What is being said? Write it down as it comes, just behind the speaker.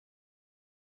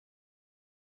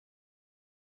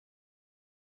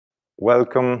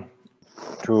Welcome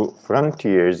to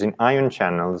Frontiers in Ion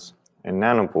Channels and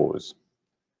Nanopores.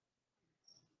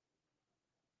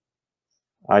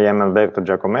 I am Alberto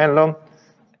Giacomello,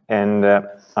 and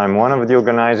I'm one of the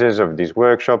organizers of this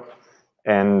workshop,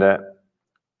 and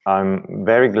I'm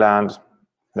very glad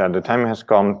that the time has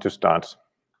come to start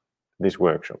this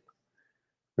workshop.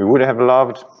 We would have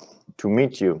loved to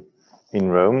meet you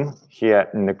in Rome, here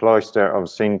in the cloister of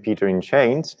St. Peter in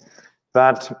Chains,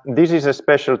 but this is a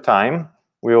special time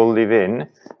we all live in,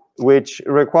 which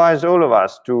requires all of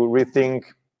us to rethink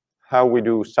how we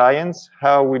do science,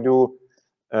 how we do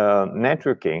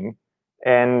networking,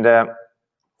 and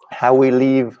how we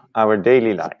live our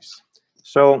daily lives.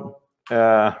 So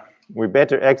we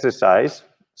better exercise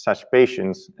such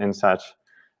patience and such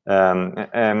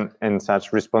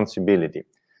responsibility.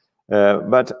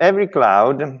 But every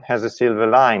cloud has a silver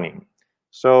lining.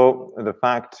 So the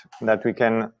fact that we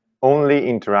can only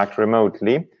interact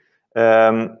remotely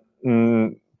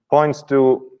points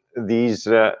to these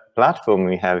platform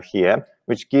we have here,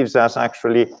 which gives us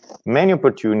actually many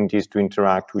opportunities to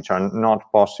interact which are not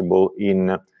possible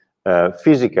in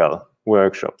physical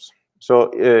workshops.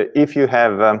 So if you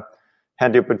have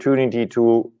had the opportunity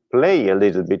to play a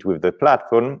little bit with the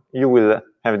platform, you will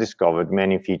have discovered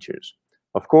many features.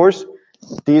 Of course,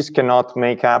 these cannot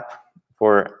make up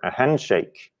for a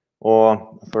handshake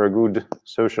or for a good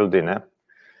social dinner,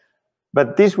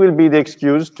 but this will be the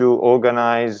excuse to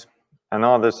organize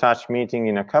another such meeting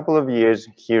in a couple of years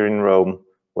here in Rome,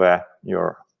 where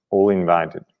you're all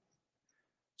invited.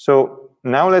 So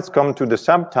now let's come to the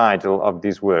subtitle of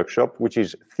this workshop, which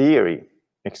is Theory,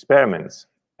 Experiments,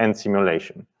 and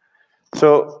Simulation.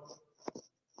 So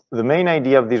the main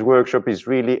idea of this workshop is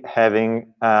really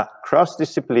having a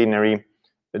cross-disciplinary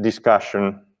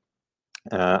discussion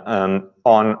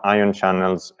on ion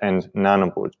channels and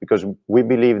nanopores, because we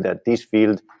believe that this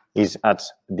field is at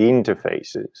the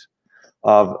interfaces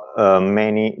of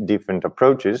many different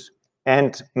approaches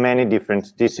and many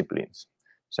different disciplines,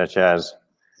 such as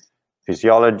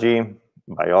physiology,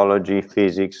 biology,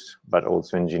 physics, but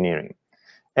also engineering.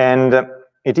 And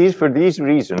it is for this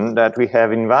reason that we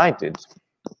have invited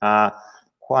a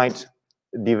quite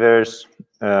diverse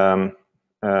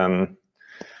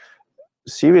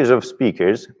series of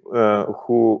speakers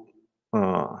who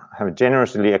have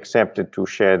generously accepted to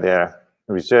share their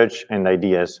research and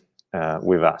ideas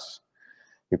with us.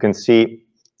 You can see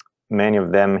many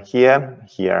of them here.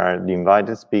 Here are the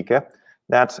invited speakers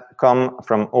that come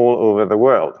from all over the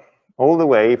world, all the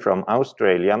way from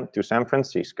Australia to San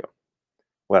Francisco.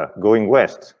 Well, going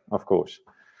west, of course.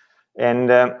 And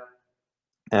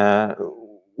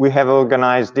we have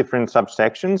organized different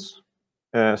subsessions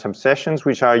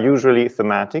which are usually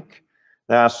thematic.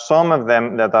 There are some of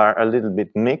them that are a little bit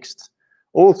mixed,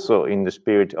 also in the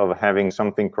spirit of having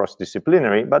something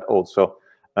cross-disciplinary, but also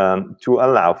to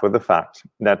allow for the fact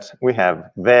that we have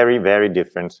very, very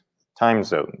different time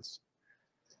zones.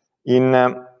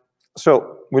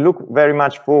 So we look very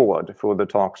much forward for the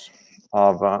talks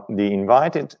of the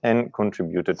invited and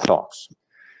contributed talks.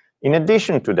 In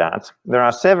addition to that, there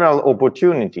are several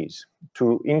opportunities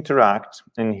to interact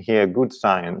and hear good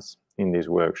science in this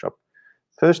workshop.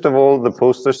 First of all, the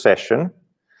poster session,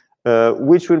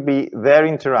 which will be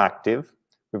very interactive,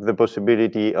 with the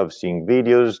possibility of seeing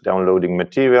videos, downloading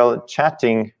material,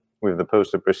 chatting with the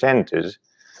poster presenters,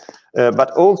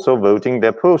 but also voting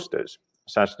their posters,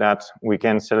 such that we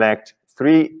can select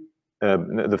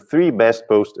the three best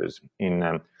posters in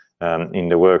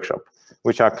the workshop,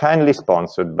 which are kindly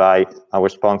sponsored by our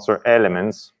sponsor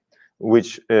Elements,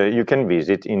 which you can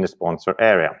visit in the sponsor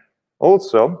area.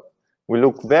 Also, we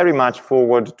look very much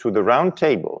forward to the round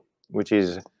table, which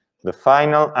is the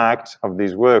final act of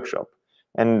this workshop,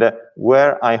 and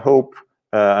where I hope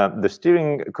the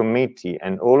steering committee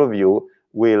and all of you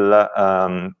will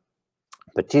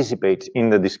participate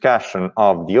in the discussion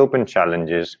of the open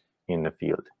challenges in the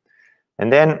field.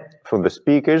 And then for the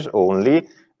speakers only,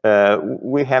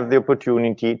 we have the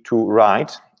opportunity to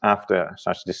write, after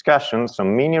such discussions,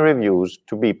 some mini reviews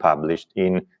to be published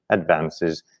in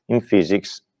Advances in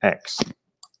Physics X.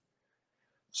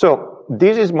 So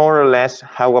this is more or less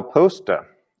how a poster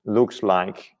looks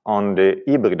like on the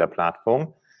Hybrida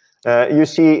platform. You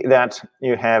see that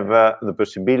you have the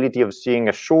possibility of seeing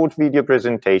a short video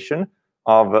presentation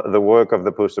of the work of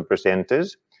the poster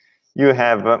presenters. You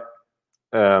have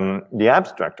the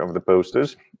abstract of the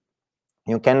posters.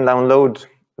 You can download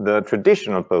the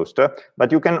traditional poster,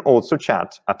 but you can also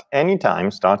chat at any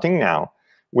time, starting now,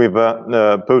 with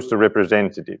the poster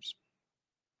representatives.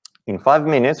 In 5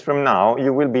 minutes from now,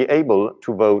 you will be able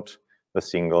to vote the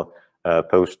single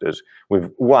posters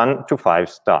with 1 to 5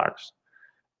 stars.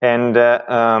 And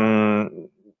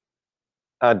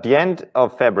at the end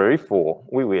of February 4,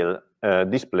 we will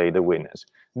display the winners.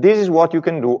 This is what you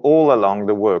can do all along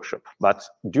the workshop. But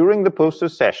during the poster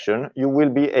session, you will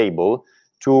be able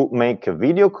to make a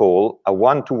video call, a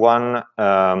one-to-one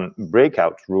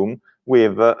breakout room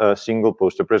with a single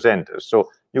poster presenter. So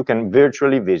you can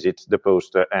virtually visit the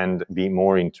poster and be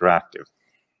more interactive.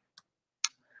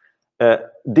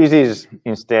 This is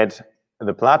instead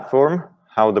the platform,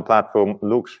 how the platform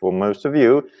looks for most of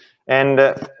you. And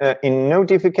in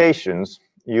notifications,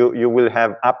 you will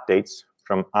have updates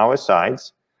from our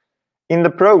sides. In the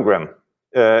program,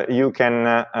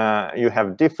 you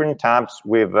have different tabs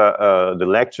with the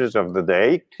lectures of the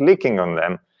day. Clicking on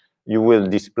them, you will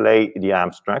display the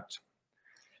abstract.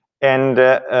 And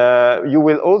you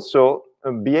will also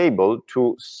be able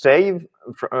to save,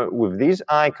 with this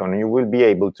icon, you will be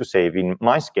able to save in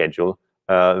My Schedule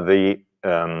the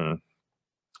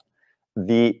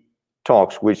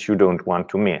talks which you don't want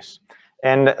to miss.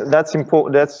 And that's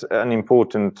important. That's an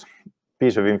important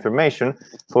piece of information.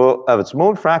 For a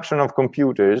small fraction of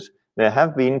computers, there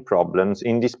have been problems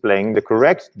in displaying the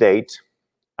correct date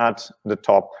at the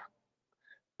top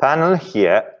panel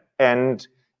here and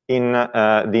in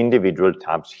the individual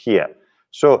tabs here.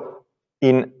 So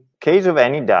in case of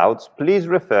any doubts, please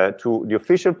refer to the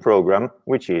official program,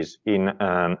 which is in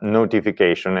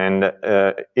notification, and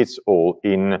it's all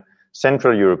in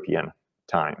Central European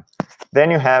time.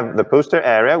 Then you have the poster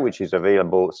area, which is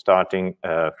available starting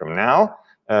from now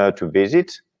to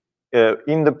visit.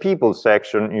 In the people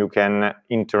section, you can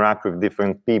interact with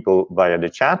different people via the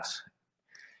chat.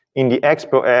 In the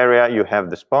expo area, you have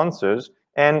the sponsors,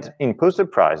 and in poster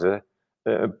prizes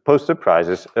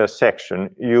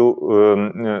section,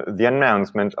 the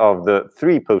announcement of the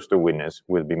 3 poster winners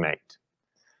will be made.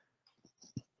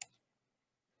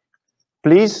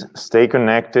 Please stay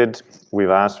connected with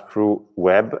us through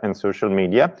web and social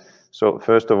media. So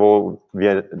first of all, we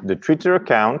have the Twitter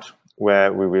account,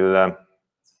 where we will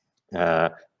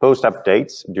post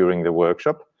updates during the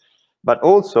workshop, but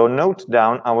also note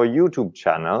down our YouTube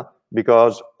channel,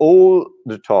 because all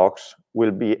the talks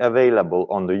will be available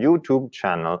on the YouTube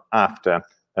channel after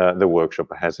the workshop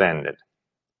has ended.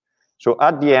 So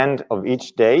at the end of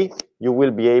each day, you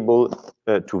will be able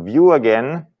to view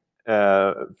again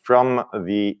from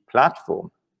the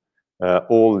platform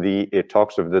all the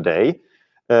talks of the day,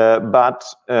 but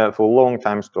for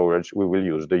long-time storage, we will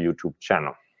use the YouTube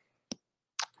channel.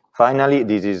 Finally,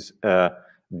 this is the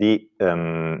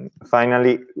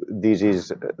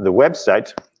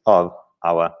website of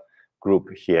our group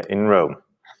here in Rome.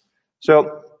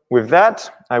 So with that,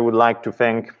 I would like to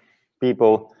thank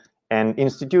people and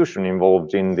institutions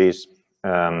involved in this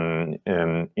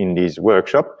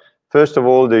workshop. First of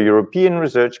all, the European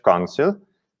Research Council,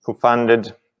 who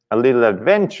funded a little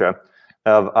adventure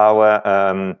of our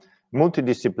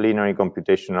multidisciplinary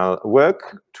computational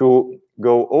work to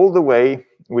go all the way,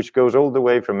 which goes all the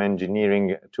way from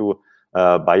engineering to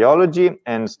biology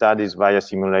and studies via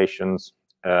simulations,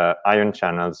 ion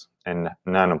channels, and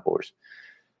nanopores.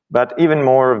 But even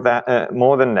more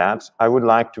than that, I would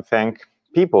like to thank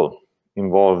people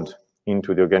involved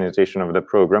into the organization of the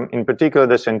program, in particular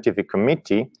the scientific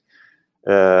committee.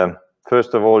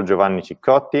 First of all, Giovanni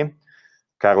Ciccotti,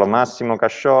 Carlo Massimo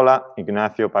Casciola,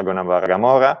 Ignacio Pagonavarga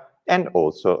Mora, and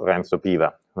also Renzo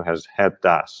Piva, who has helped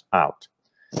us out.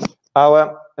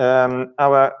 Our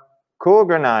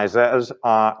co-organizers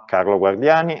are Carlo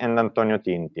Guardiani and Antonio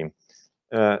Tinti.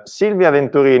 Silvia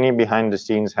Venturini, behind the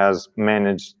scenes, has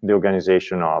managed the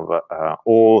organization of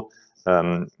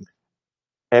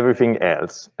everything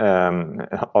else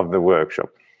of the workshop.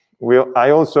 I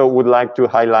also would like to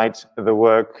highlight the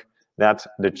work that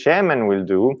the chairman will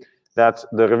do, that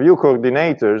the review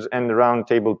coordinators and the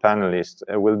roundtable panelists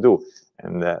will do,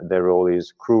 and their role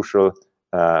is crucial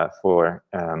for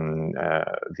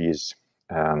this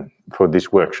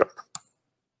workshop.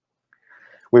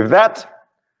 With that,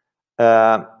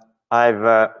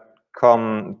 I've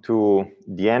come to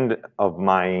the end of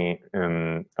my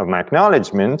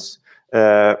acknowledgements.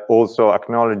 Also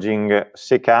acknowledging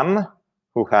SECAM,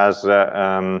 who has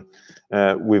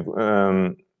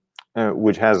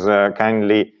which has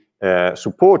kindly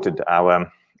supported our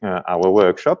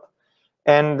workshop,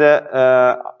 and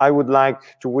I would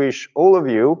like to wish all of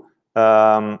you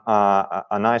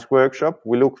a nice workshop.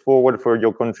 We look forward for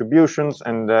your contributions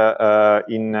and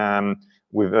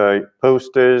with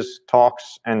posters,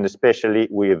 talks, and especially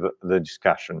with the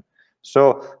discussion.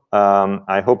 So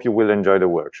I hope you will enjoy the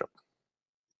workshop.